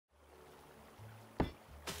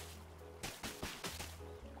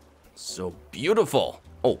so beautiful.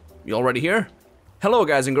 Oh, you already here? Hello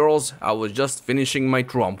guys and girls, I was just finishing my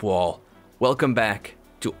trump wall. Welcome back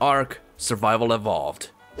to Ark Survival Evolved.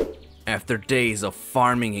 After days of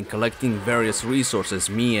farming and collecting various resources,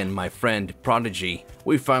 me and my friend Prodigy,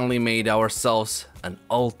 we finally made ourselves an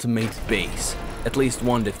ultimate base. At least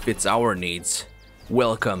one that fits our needs.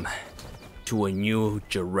 Welcome to a new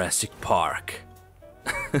Jurassic Park.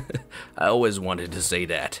 I always wanted to say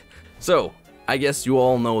that. So, I guess you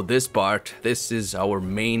all know this part. This is our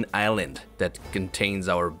main island that contains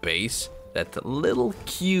our base. That little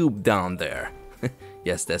cube down there.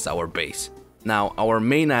 Yes, that's our base. Now, our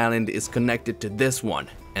main island is connected to this one.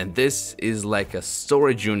 And this is like a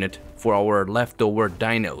storage unit for our leftover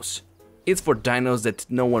dinos. It's for dinos that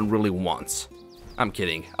no one really wants. I'm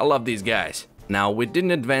kidding, I love these guys. Now, we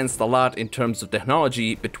didn't advance a lot in terms of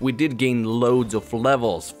technology, but we did gain loads of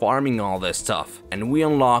levels farming all this stuff. And we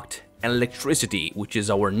unlocked electricity, which is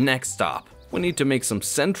our next stop. We need to make some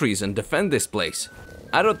sentries and defend this place.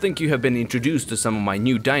 I don't think you have been introduced to some of my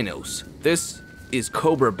new dinos. This is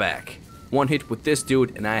Cobraback. One hit with this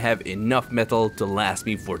dude and I have enough metal to last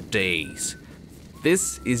me for days.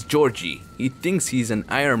 This is Georgie. He thinks he's an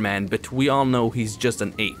Iron Man, but we all know he's just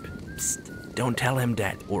an ape. Psst, don't tell him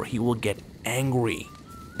that or he will get angry.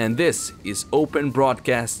 And this is Open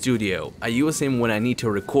Broadcast Studio. I use him when I need to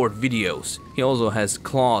record videos. He also has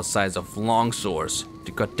claws size of long swords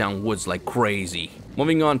to cut down woods like crazy.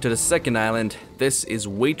 Moving on to the second island, this is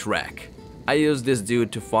Weight Rack. I use this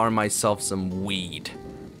dude to farm myself some weed.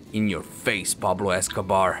 In your face, Pablo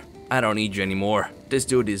Escobar. I don't need you anymore. This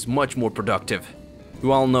dude is much more productive.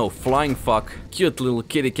 You all know Flying Fuck, Cute Little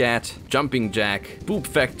Kitty Cat, Jumping Jack, Poop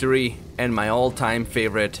Factory, and my all-time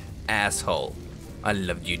favorite, Asshole. I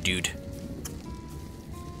love you, dude.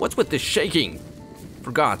 What's with this shaking?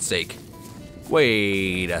 For God's sake.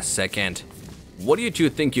 Wait a second. What do you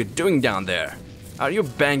two think you're doing down there? Are you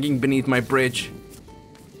banging beneath my bridge?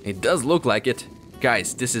 It does look like it.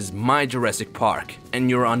 Guys, this is my Jurassic Park,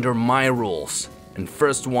 and you're under my rules. And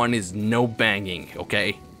first one is no banging,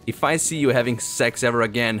 okay? If I see you having sex ever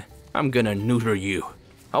again, I'm gonna neuter you.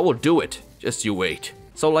 I will do it, just you wait.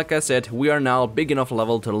 So like I said, we are now big enough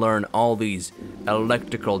level to learn all these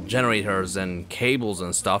electrical generators and cables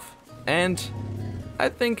and stuff. And I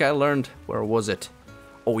think I learned, where was it?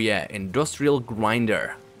 Oh yeah, industrial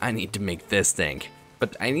grinder. I need to make this thing.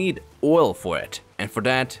 But I need oil for it. And for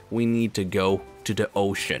that, we need to go to the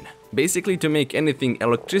ocean. Basically, to make anything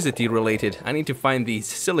electricity related, I need to find these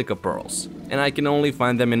silica pearls. And I can only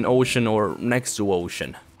find them in ocean or next to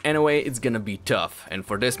ocean. Anyway, it's gonna be tough. And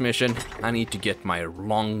for this mission, I need to get my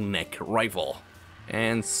long neck rifle.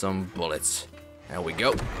 And some bullets. There we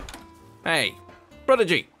go. Hey,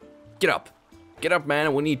 Prodigy, get up. Get up,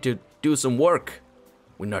 man, we need to do some work.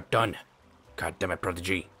 We're not done. God damn it,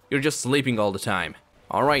 Prodigy. You're just sleeping all the time.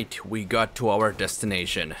 Alright, we got to our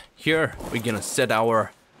destination. Here, we're gonna set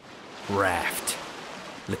our raft.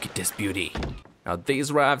 Look at this beauty. Now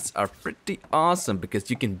these rafts are pretty awesome because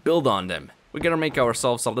you can build on them. We're gonna make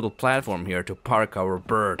ourselves a little platform here to park our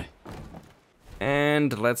bird.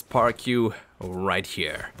 And let's park you right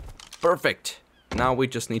here. Perfect. Now we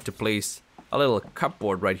just need to place a little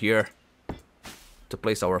cupboard right here to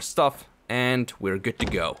place our stuff, and we're good to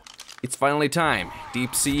go. It's finally time.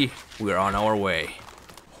 Deep sea, we're on our way.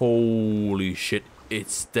 Holy shit,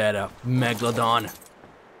 it's that Megalodon.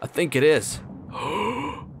 I think it is.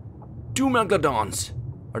 2 Megalodons.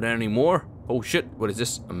 Are there any more? Oh shit, what is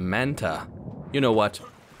this? A manta. You know what?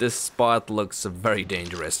 This spot looks very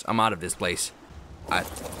dangerous. I'm out of this place. I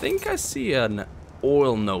think I see an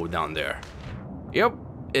oil node down there. Yep,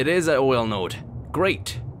 it is an oil node.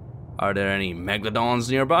 Great. Are there any Megalodons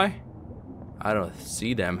nearby? I don't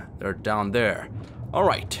see them. They're down there.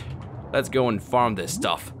 Alright, let's go and farm this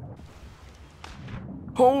stuff.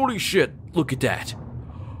 Holy shit, look at that.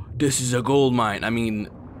 This is a gold mine, I mean,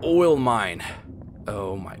 oil mine.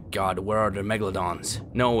 Oh my god, where are the Megalodons?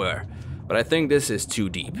 Nowhere. But I think this is too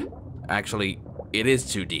deep. Actually, it is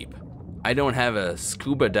too deep. I don't have a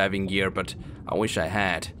scuba diving gear, but I wish I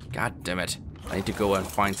had. God damn it. I need to go and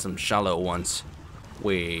find some shallow ones.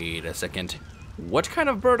 Wait a second. What kind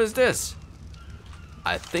of bird is this?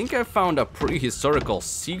 I think I found a prehistorical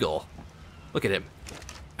seagull. Look at him.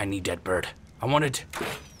 I need that bird. I want it.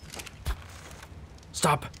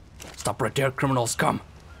 Stop. Stop right there, criminals, come.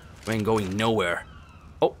 We ain't going nowhere.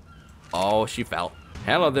 Oh, she fell.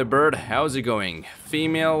 Hello there, bird. How's it going?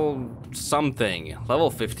 Female something. Level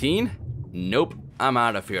 15? Nope, I'm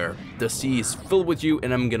out of here. The sea is filled with you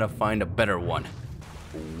and I'm gonna find a better one.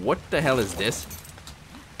 What the hell is this?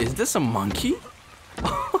 Is this a monkey?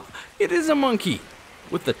 It is a monkey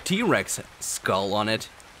with a T-Rex skull on it.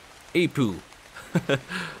 A poo.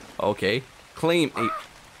 Okay, claim a...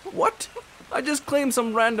 What? I just claimed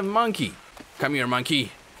some random monkey. Come here,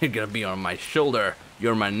 monkey. You're gonna be on my shoulder.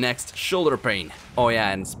 You're my next shoulder pain. Oh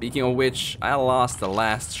yeah, and speaking of which, I lost the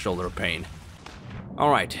last shoulder pain.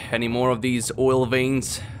 Alright, any more of these oil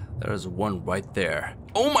veins? There's one right there.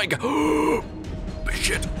 Oh my god!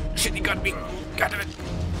 Shit, he got me. God damn it.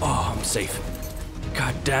 Oh, I'm safe.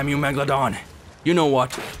 God damn you, Megalodon. You know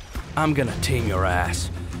what? I'm gonna tame your ass.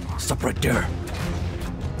 Stop right there.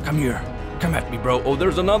 Come here. Come at me, bro. Oh,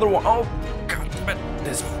 there's another one. Oh, god damn it.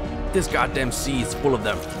 This goddamn sea is full of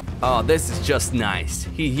them. Oh, this is just nice.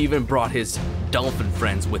 He even brought his dolphin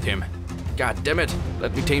friends with him. God damn it.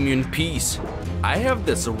 Let me tame you in peace. I have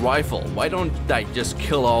this rifle. Why don't I just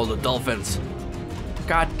kill all the dolphins?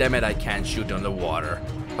 God damn it, I can't shoot underwater.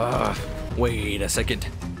 Wait a second.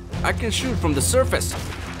 I can shoot from the surface.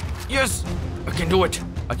 Yes, I can do it.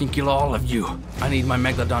 I can kill all of you. I need my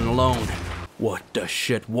Megalodon alone. What the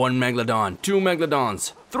shit? 1 Megalodon, 2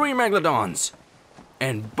 Megalodons, 3 Megalodons,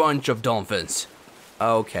 and bunch of dolphins.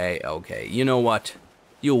 Okay. You know what?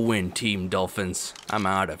 You win, Team Dolphins. I'm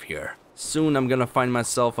out of here. Soon I'm gonna find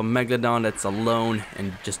myself a Megalodon that's alone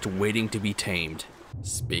and just waiting to be tamed.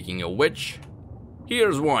 Speaking of which,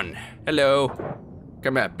 here's one. Hello.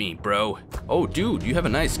 Come at me, bro. Oh, dude, you have a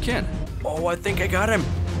nice skin. Oh, I think I got him.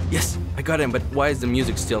 Yes, I got him, but why is the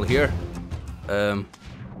music still here?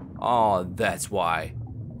 Oh, that's why.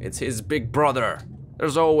 It's his big brother.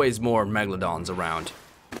 There's always more Megalodons around.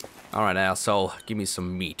 Alright, asshole, give me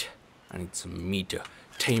some meat. I need some meat to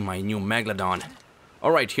tame my new Megalodon.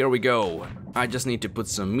 Alright, here we go. I just need to put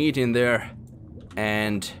some meat in there.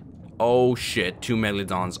 And... oh shit, 2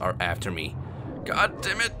 Megalodons are after me. God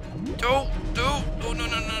damn it! No!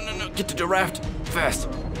 Get to the raft! Fast!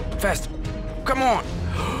 Come on!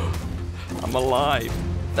 I'm alive!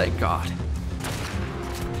 Thank God.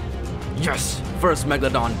 Yes! First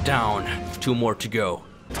Megalodon down. 2 more to go.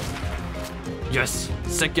 Yes!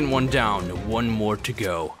 Second one down. 1 more to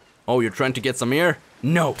go. Oh, you're trying to get some air?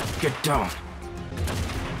 No! Get down!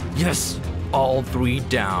 Yes! All 3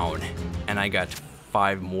 down. And I got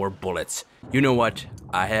 5 more bullets. You know what?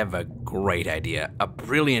 I have a great idea. A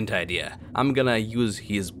brilliant idea. I'm gonna use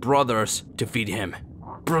his brothers to feed him.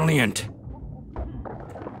 Brilliant!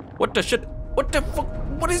 What the shit? What the fuck?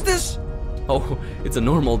 What is this? Oh, it's a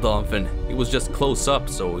normal dolphin. He was just close up,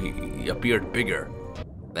 so he appeared bigger.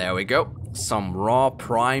 There we go. Some raw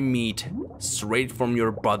prime meat straight from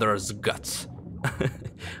your brother's guts.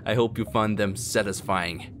 I hope you find them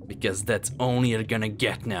satisfying, because that's all you're gonna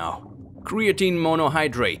get now. Creatine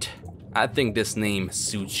monohydrate. I think this name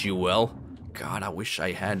suits you well. God, I wish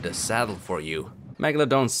I had the saddle for you.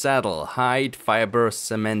 Megalodon saddle, hide, fiber,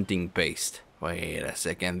 cementing paste. Wait a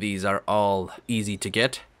second, these are all easy to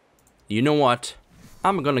get. You know what?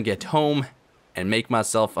 I'm gonna get home and make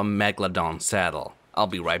myself a Megalodon saddle. I'll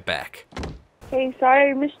be right back. Hey,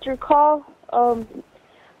 sorry I missed your call. I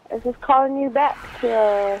was just calling you back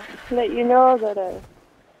to let you know that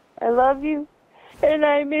I love you and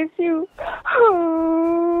I miss you.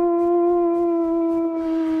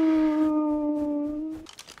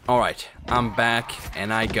 Alright, I'm back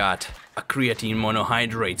and I got a creatine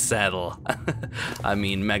monohydrate saddle. I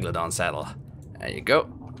mean Megalodon saddle. There you go.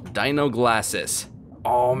 Dino glasses.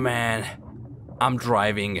 Oh man, I'm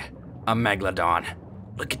driving a Megalodon.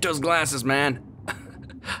 Look at those glasses, man.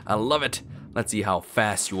 I love it. Let's see how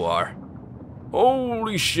fast you are.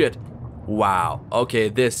 Holy shit. Wow. Okay,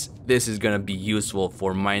 this is gonna be useful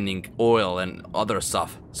for mining oil and other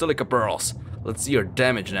stuff. Silica pearls. Let's see your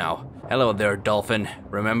damage now. Hello there, dolphin.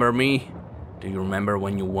 Remember me? Do you remember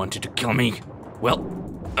when you wanted to kill me? Well,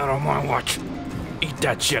 I don't want to watch. Eat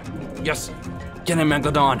that shit. Yes. Get him,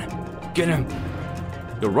 Megalodon. Get him.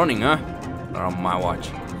 You're running, huh? Not on my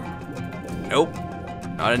watch. Nope.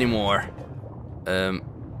 Not anymore.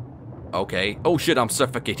 Okay. Oh shit, I'm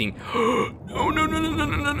suffocating.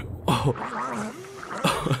 No. Oh.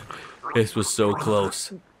 This was so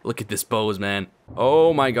close. Look at this pose, man.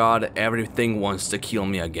 Oh my god, everything wants to kill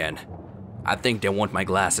me again. I think they want my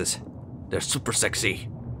glasses. They're super sexy.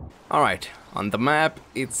 Alright, on the map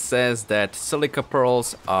it says that silica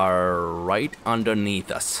pearls are right underneath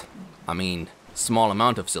us. I mean, small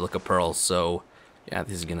amount of silica pearls, so yeah,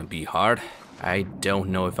 this is gonna be hard. I don't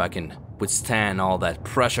know if I can withstand all that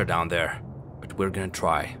pressure down there, but we're gonna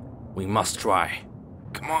try. We must try.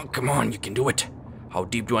 Come on, you can do it. How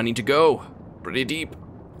deep do I need to go? Pretty deep.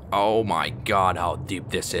 Oh my god, how deep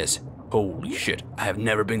this is. Holy shit, I have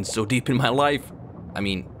never been so deep in my life. I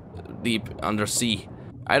mean, deep under sea.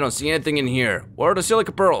 I don't see anything in here. Where are the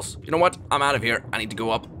silica pearls? You know what? I'm out of here. I need to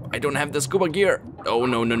go up. I don't have the scuba gear. Oh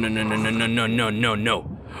no.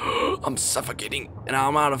 I'm suffocating and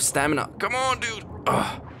I'm out of stamina. Come on, dude.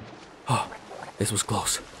 Oh, this was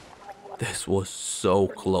close. This was so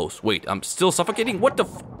close. Wait, I'm still suffocating? What the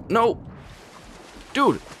f... No.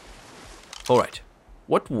 Dude. Alright.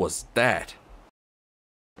 What was that?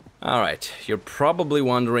 Alright, you're probably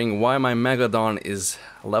wondering why my Megalodon is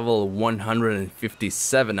level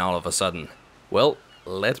 157 all of a sudden. Well,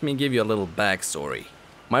 let me give you a little backstory.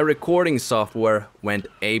 My recording software went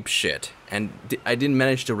apeshit, and I didn't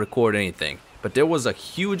manage to record anything. But there was a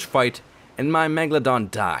huge fight, and my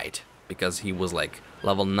Megalodon died, because he was like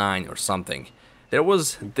level 9 or something. There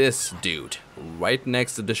was this dude, right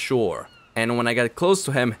next to the shore, and when I got close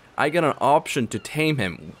to him, I got an option to tame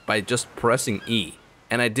him by just pressing E.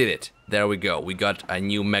 And I did it. There we go, we got a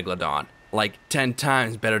new Megalodon. Like 10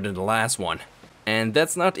 times better than the last one. And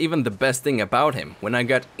that's not even the best thing about him. When I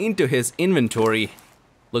got into his inventory,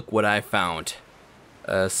 look what I found.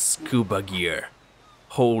 A scuba gear.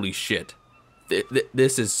 Holy shit.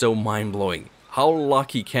 This is so mind-blowing. How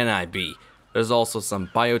lucky can I be? There's also some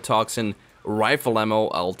biotoxin, rifle ammo,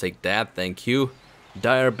 I'll take that, thank you.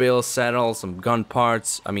 Dire bale saddle, some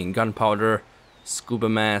gunpowder, scuba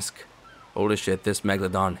mask. Holy shit, this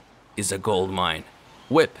Megalodon is a gold mine.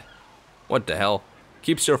 Whip. What the hell?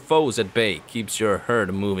 Keeps your foes at bay, keeps your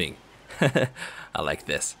herd moving. I like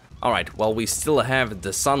this. Alright, while we still have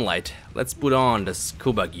the sunlight, let's put on the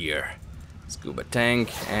scuba gear. Scuba tank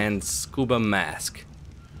and scuba mask.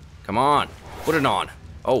 Come on, put it on.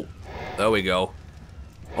 Oh, there we go.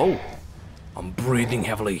 Oh, I'm breathing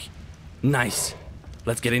heavily. Nice.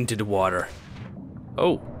 Let's get into the water.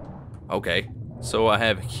 Oh, okay. So I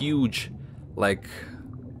have huge, like,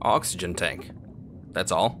 oxygen tank.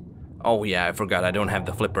 That's all. Oh yeah, I forgot I don't have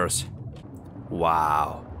the flippers.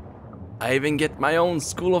 Wow. I even get my own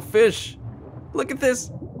school of fish. Look at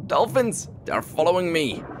this. Dolphins. They're following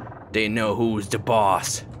me. They know who's the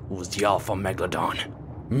boss. Who's the alpha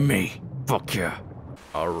Megalodon. Me. Fuck yeah.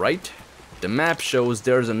 Alright. The map shows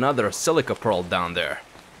there's another silica pearl down there.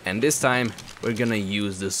 And this time, we're gonna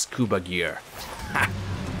use the scuba gear. Ha!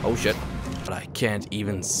 Oh shit. But I can't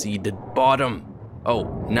even see the bottom.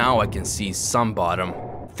 Oh, now I can see some bottom.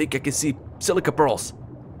 I think I can see silica pearls.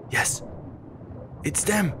 Yes. It's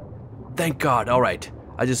them. Thank God. Alright.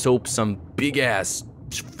 I just hope some big ass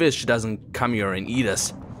fish doesn't come here and eat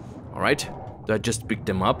us. Alright. Do I just pick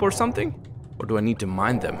them up or something? Or do I need to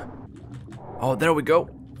mine them? Oh, there we go.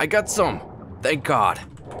 I got some. Thank God.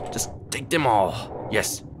 Just take them all.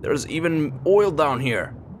 Yes. There's even oil down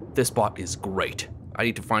here. This spot is great. I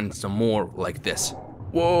need to find some more like this.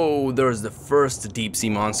 Whoa, there's the first deep sea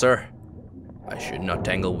monster. I should not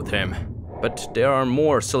tangle with him. But there are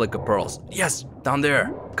more silica pearls. Yes, down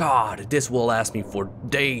there. God, this will last me for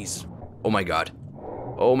days. Oh my God.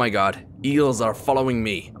 Oh my God. Eels are following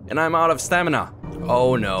me. And I'm out of stamina.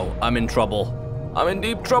 Oh no, I'm in trouble. I'm in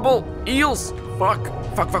deep trouble. Eels. Fuck.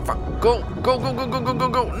 Fuck, fuck, fuck. Go, go, go, go, go, go, go,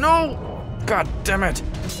 go. No. God damn it.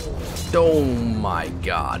 Oh my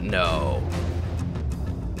God, no.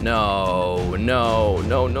 No, no,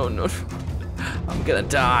 no, no, no. I'm gonna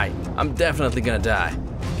die. I'm definitely gonna die.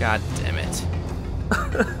 God damn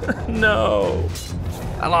it. No.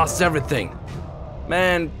 I lost everything.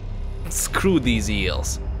 Man, screw these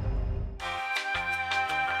eels.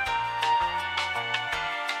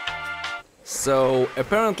 So,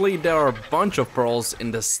 apparently there are a bunch of pearls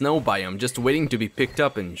in the snow biome just waiting to be picked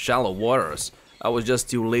up in shallow waters. I was just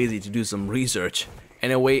too lazy to do some research.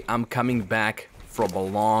 Anyway, I'm coming back from a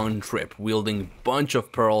long trip wielding a bunch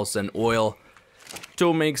of pearls and oil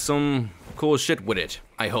to make some cool shit with it,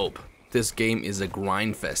 I hope. This game is a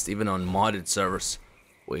grind fest, even on modded servers.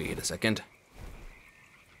 Wait a second.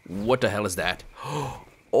 What the hell is that?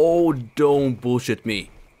 Oh, don't bullshit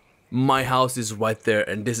me. My house is right there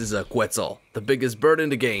and this is a quetzal, the biggest bird in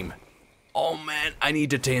the game. Oh man, I need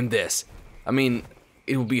to tame this. I mean,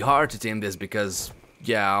 it will be hard to tame this because,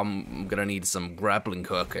 yeah, I'm gonna need some grappling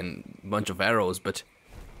hook and a bunch of arrows, but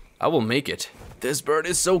I will make it. This bird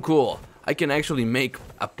is so cool. I can actually make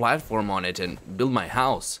a platform on it and build my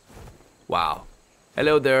house. Wow.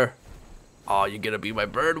 Hello there. Oh, you're gonna be my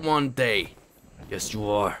bird one day. Yes, you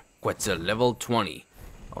are. Quetzal level 20.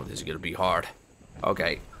 Oh, this is gonna be hard.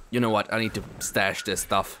 Okay, you know what? I need to stash this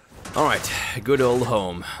stuff. Alright, good old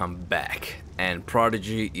home. I'm back. And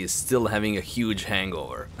Prodigy is still having a huge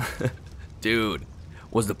hangover. Dude,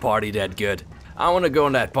 was the party that good? I wanna go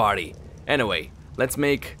on that party. Anyway, let's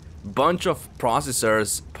make a bunch of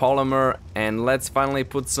processors, polymer, and let's finally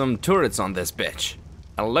put some turrets on this bitch.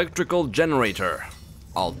 Electrical generator.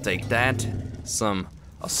 I'll take that. Some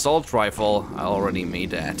assault rifle. I already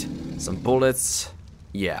made that. Some bullets.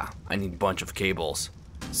 Yeah, I need a bunch of cables.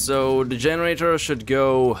 So the generator should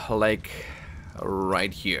go like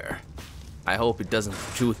right here. I hope it doesn't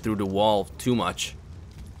shoot through the wall too much.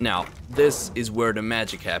 Now, this is where the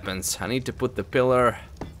magic happens. I need to put the pillar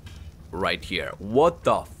right here. What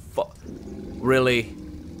the fuck? Really?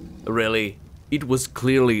 Really? It was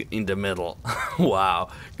clearly in the middle. Wow.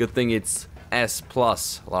 Good thing it's S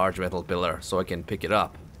plus large metal pillar so I can pick it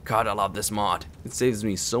up. God, I love this mod. It saves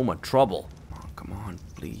me so much trouble. Oh, come on,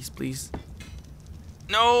 please, please.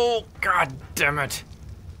 No! God damn it.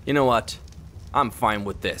 You know what? I'm fine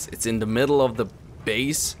with this. It's in the middle of the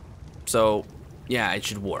base, so yeah, it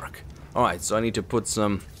should work. Alright, so I need to put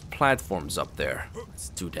some platforms up there. It's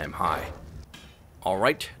too damn high.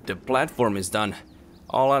 Alright, the platform is done.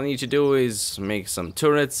 All I need to do is make some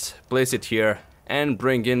turrets, place it here, and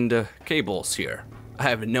bring in the cables here. I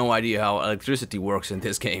have no idea how electricity works in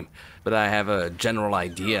this game, but I have a general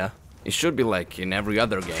idea. It should be like in every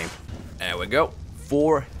other game. There we go.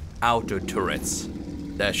 4 outer turrets.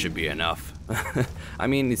 That should be enough. I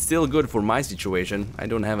mean, it's still good for my situation. I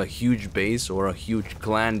don't have a huge base or a huge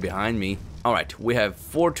clan behind me. Alright, we have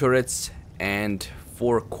 4 turrets and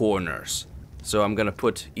 4 corners. So I'm gonna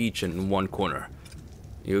put each in one corner.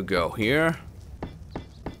 You go here.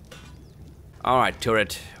 Alright,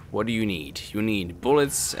 turret, what do you need? You need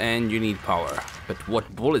bullets and you need power. But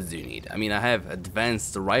what bullets do you need? I mean, I have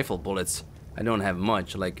advanced rifle bullets. I don't have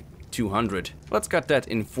much, like 200. Let's cut that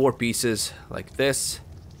in 4 pieces, like this.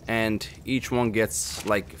 And each one gets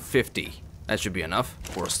like 50. That should be enough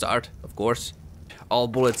for a start, of course. All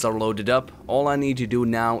bullets are loaded up. All I need to do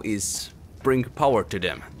now is bring power to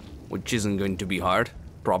them, which isn't going to be hard,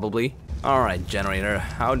 probably. Alright, generator,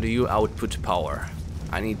 how do you output power?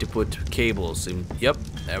 I need to put cables in. Yep,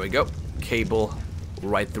 there we go. Cable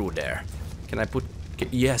right through there. Can I put...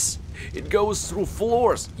 Yes, it goes through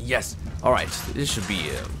floors. Yes. Alright, this should be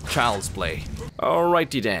a child's play.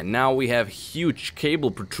 Alrighty then, now we have huge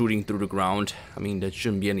cable protruding through the ground. I mean, that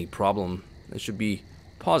shouldn't be any problem. That should be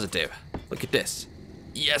positive. Look at this.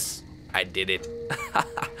 Yes, I did it.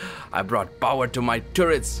 I brought power to my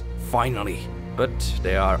turrets, finally. But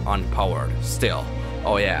they are unpowered still.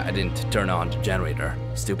 Oh yeah, I didn't turn on the generator.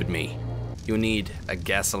 Stupid me. You need a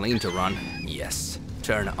gasoline to run. Yes,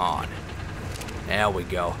 turn on. There we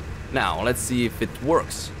go. Now, let's see if it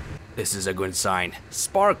works. This is a good sign.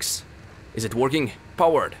 Sparks! Is it working?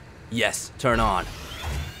 Powered. Yes, turn on.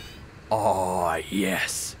 Oh,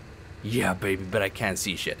 yes. Yeah, baby, but I can't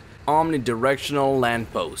see shit. Omnidirectional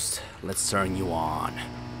lamppost. Let's turn you on.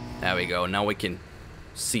 There we go. Now we can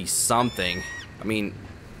see something. I mean,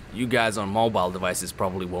 you guys on mobile devices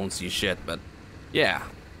probably won't see shit, but yeah,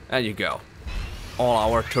 there you go.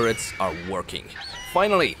 All our turrets are working.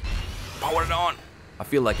 Finally! Powered on! I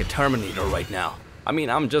feel like a Terminator right now. I mean,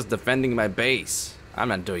 I'm just defending my base. I'm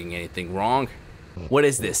not doing anything wrong. What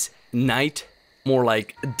is this? Night? More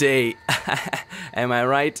like day. Am I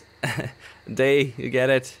right? Day, you get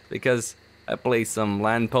it? Because I placed some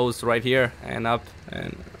land posts right here and up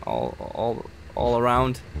and all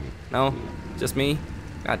around. No? Just me?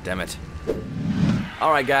 God damn it.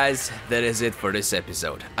 Alright guys, that is it for this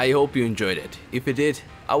episode. I hope you enjoyed it. If you did,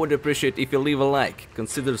 I would appreciate if you leave a like.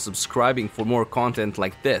 Consider subscribing for more content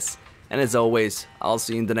like this. And as always, I'll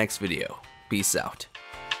see you in the next video. Peace out.